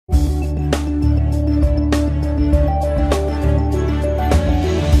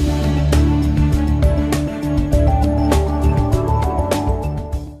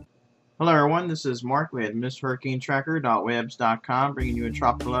This is Mark with MrHurricaneTracker.webs.com, bringing you a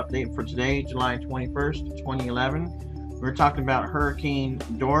tropical update for today, July 21st, 2011. We're talking about Hurricane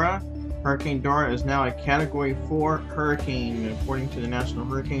Dora. Hurricane Dora is now a Category 4 hurricane, according to the National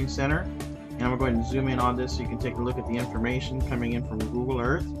Hurricane Center. And I'm going to zoom in on this so you can take a look at the information coming in from Google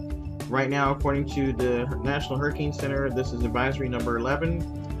Earth. Right now, according to the National Hurricane Center, this is advisory number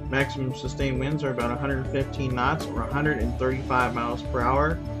 11. Maximum sustained winds are about 115 knots or 135 miles per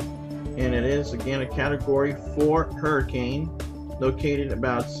hour. And it is, again, a Category 4 hurricane located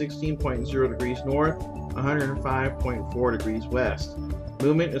about 16.0 degrees north, 105.4 degrees west.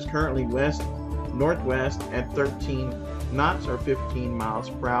 Movement is currently west-northwest at 13 knots or 15 miles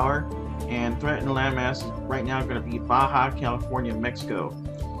per hour. And threatened landmass is right now going to be Baja California, Mexico.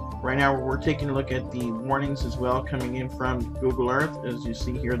 Right now we're taking a look at the warnings as well coming in from Google Earth. As you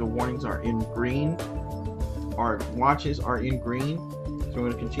see here, the warnings are in green. Our watches are in green. So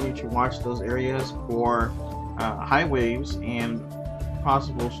we're going to continue to watch those areas for high waves and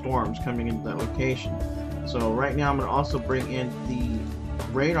possible storms coming into that location. So right now I'm going to also bring in the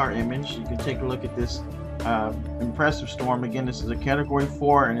radar image. You can take a look at this impressive storm. Again, this is a Category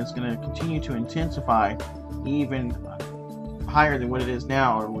 4 and it's going to continue to intensify even higher than what it is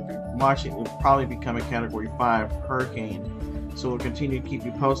now, and we're watching it will probably become a Category 5 hurricane. So we'll continue to keep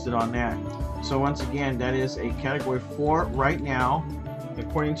you posted on that. So once again, that is a Category 4 right now.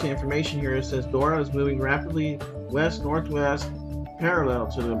 According to information here, it says Dora is moving rapidly west-northwest parallel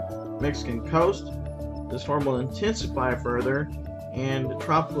to the Mexican coast. The storm will intensify further, and the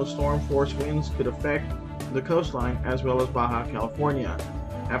tropical storm force winds could affect the coastline as well as Baja California.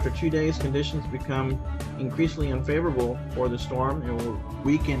 After 2 days, conditions become increasingly unfavorable for the storm and will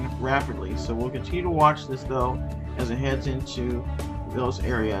weaken rapidly. So we'll continue to watch this though as it heads into those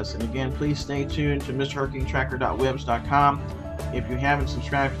areas. And again, please stay tuned to MrHurricaneTracker.webs.com. If you haven't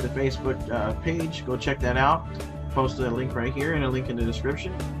subscribed to the Facebook page, go check that out. Post a link right here and a link in the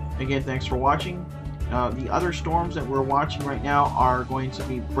description. Again, thanks for watching. The other storms that we're watching right now are going to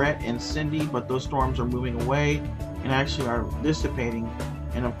be Brett and Cindy, but those storms are moving away and actually are dissipating.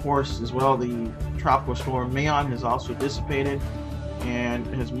 And of course, as well, the tropical storm Mayon has also dissipated and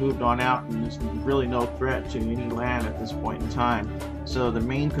has moved on out, and there's really no threat to any land at this point in time. So the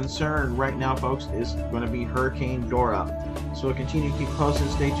main concern right now, folks, is going to be Hurricane Dora. So we'll continue to keep posted.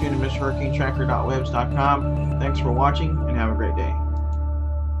 Stay tuned to MrHurricaneTracker.webs.com. Thanks for watching and have a great day.